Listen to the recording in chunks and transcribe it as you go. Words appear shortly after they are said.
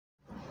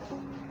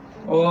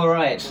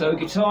Alright, so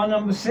guitar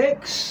number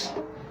 6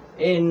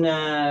 in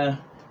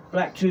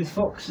Blacktooth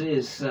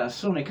Fox's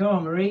Sonic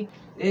Armoury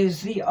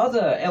is the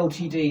other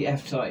LTD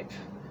F-Type,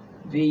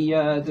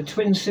 the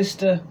twin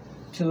sister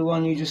to the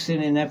one you just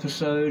seen in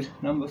episode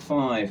number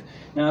 5.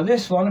 Now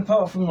this one,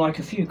 apart from like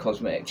a few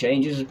cosmetic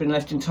changes, has been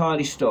left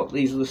entirely stock.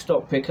 These are the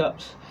stock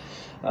pickups.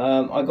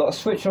 I got a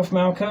switch off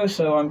Malco,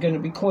 so I'm going to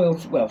be coil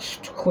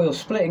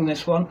splitting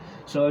this one,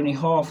 so only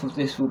half of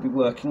this will be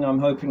working. I'm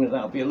hoping that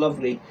that'll be a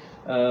lovely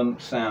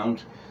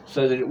sound,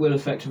 so that it will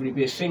effectively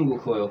be a single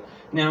coil.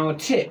 Now a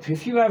tip,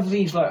 if you have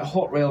these like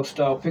hot rail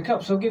style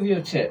pickups, I'll give you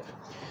a tip.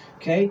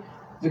 Okay,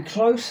 the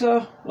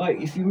closer,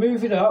 like if you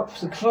move it up,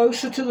 the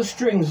closer to the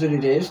strings that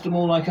it is, the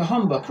more like a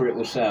humbucker it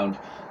will sound.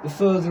 The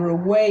further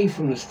away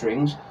from the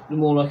strings, the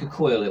more like a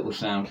coil it will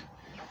sound.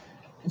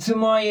 To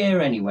my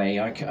ear anyway,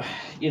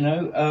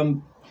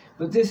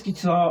 but this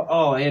guitar,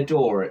 oh, I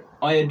adore it.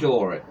 I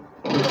adore it.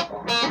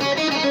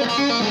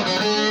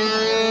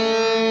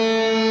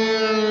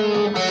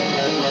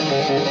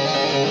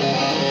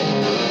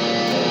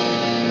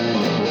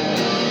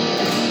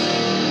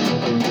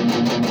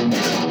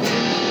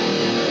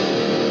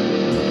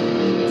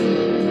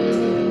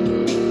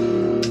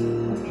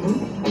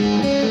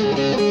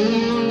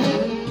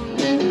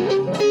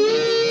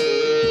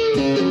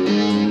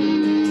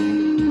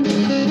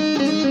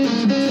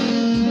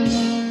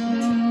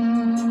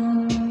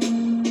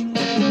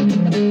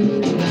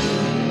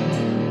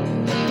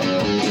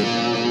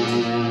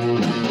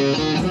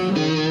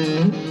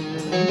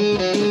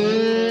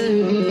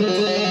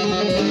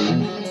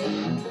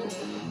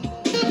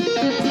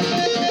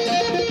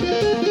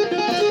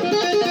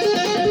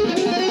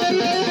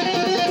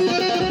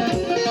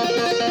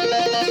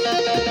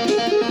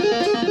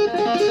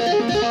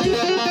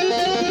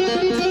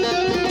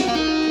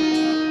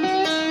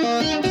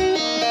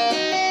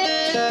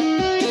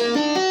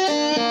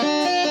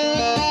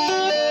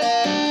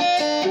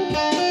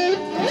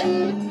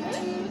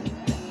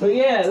 But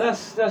yeah,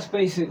 that's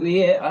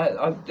basically it.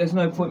 There's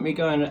no point me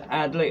going to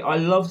add late. I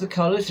love the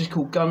colours. It's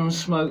called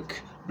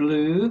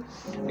Gunsmoke-blue.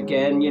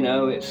 Again, you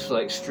know, it's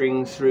like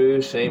string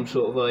through, same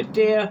sort of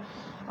idea.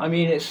 I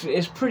mean, it's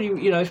pretty,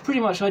 it's pretty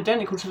much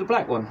identical to the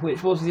black one,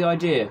 which was the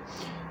idea.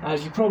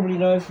 As you probably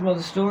know from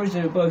other stories,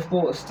 they were both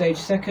bought at stage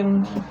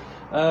 2nd.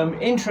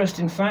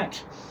 Interesting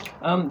fact,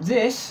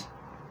 this,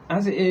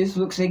 as it is,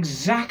 looks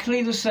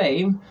exactly the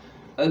same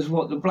as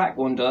what the black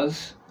one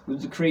does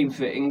with the cream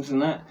fittings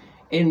and that,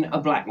 in a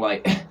black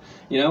light.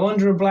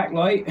 Under a black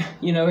light,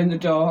 in the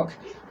dark,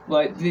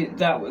 like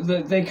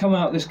they come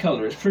out this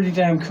colour. It's pretty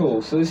damn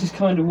cool. So this is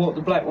kind of what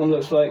the black one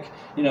looks like,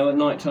 at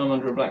night time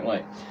under a black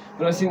light.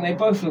 But I think they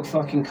both look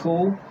fucking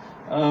cool.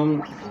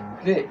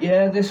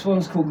 Yeah, this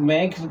one's called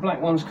Meg, the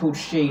black one's called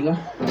Sheila.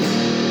 And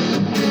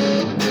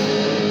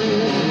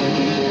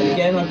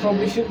again, I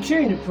probably should have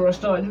tuned it before I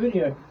started the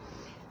video.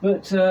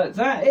 But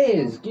that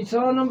is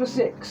guitar number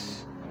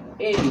 6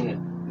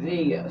 in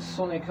the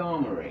Sonic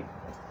Armoury.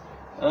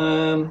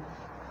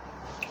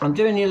 I'm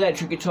doing the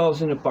electric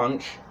guitars in a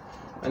bunch,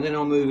 and then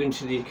I'll move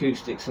into the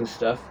acoustics and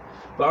stuff.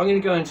 But I'm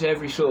going to go into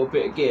every sort of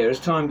bit of gear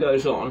as time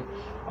goes on.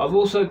 I've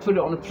also put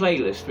it on a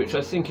playlist, which I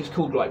think is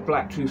called like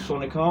Blacktooth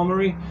Sonic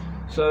Armoury.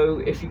 So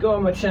if you go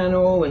on my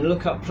channel and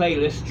look up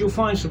playlists, you'll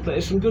find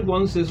some good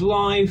ones. There's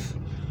Live,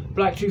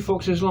 Blacktooth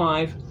Fox's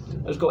Live.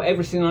 Has got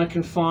everything I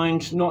can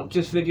find, not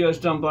just videos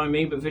done by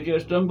me, but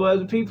videos done by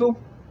other people.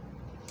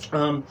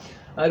 I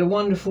had a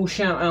wonderful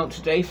shout out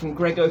today from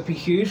Greg Opie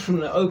Hughes from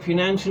the Opie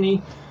and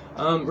Anthony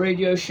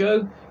radio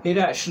show. He'd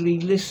actually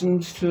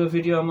listened to a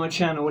video on my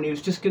channel and he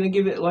was just going to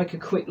give it like a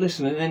quick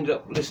listen and ended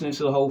up listening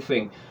to the whole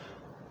thing.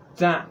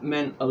 That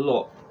meant a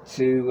lot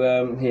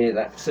to hear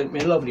that. Sent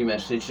me a lovely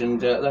message,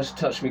 and that's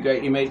touched me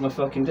greatly, made my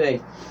fucking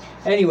day.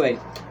 Anyway,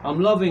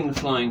 I'm loving the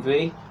Flying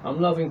V. I'm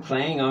loving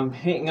playing. I'm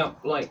hitting up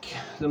like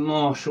the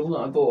Marshall that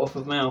I bought off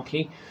of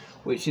Malky,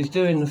 which is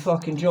doing the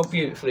fucking job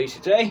beautifully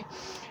today.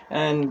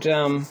 And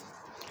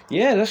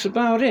yeah, that's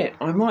about it.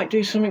 I might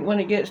do something when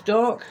it gets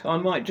dark. I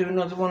might do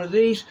another one of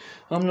these.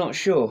 I'm not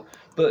sure.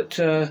 But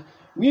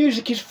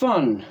music is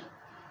fun.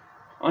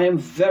 I am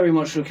very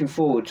much looking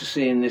forward to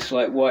seeing this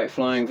like white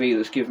Flying V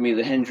that's giving me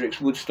the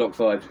Hendrix Woodstock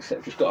vibes,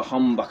 except it's got a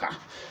humbucker.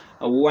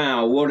 Oh,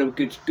 wow, what a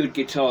good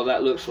guitar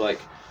that looks like.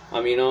 I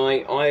mean,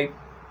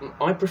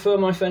 I prefer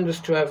my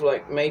Fenders to have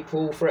like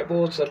maple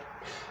fretboards.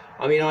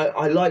 I mean,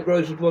 I like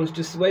rosewood ones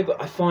just the way,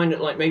 but I find that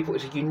like maple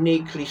is a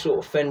uniquely sort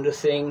of Fender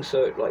thing,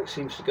 so it like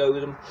seems to go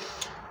with them.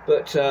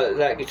 But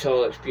that guitar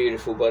looks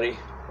beautiful, buddy.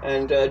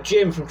 And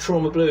Jim from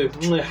Trauma Blue,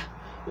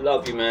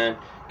 love you, man.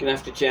 Gonna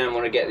have to jam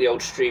when I get the old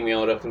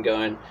StreamYard up and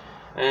going.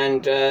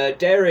 And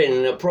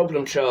Darren, a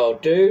problem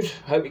child, dude.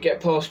 Hope you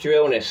get past your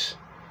illness.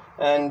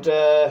 And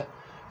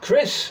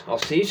Chris, I'll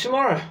see you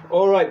tomorrow.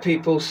 Alright,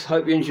 peoples,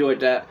 hope you enjoyed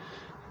that.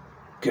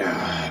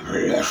 God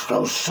bless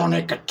those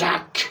Sonic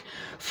Attack.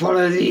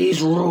 Follow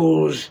these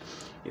rules.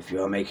 If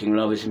you are making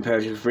love, it's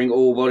imperative to bring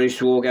all bodies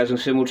to orgasm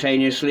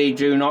simultaneously.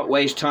 Do not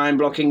waste time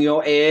blocking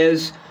your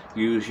ears.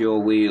 Use your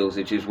wheels,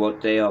 it is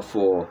what they are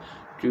for.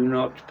 Do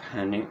not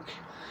panic.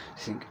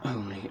 think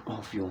only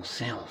of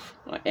yourself,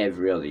 like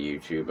every other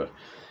YouTuber.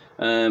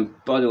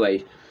 By the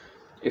way,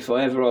 if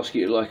I ever ask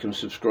you to like and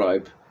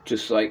subscribe,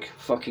 just like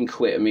fucking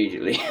quit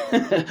immediately.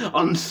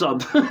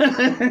 Unsub.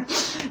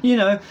 You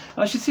know,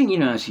 I should think you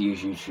know how to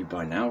use YouTube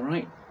by now,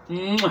 right?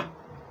 Mwah.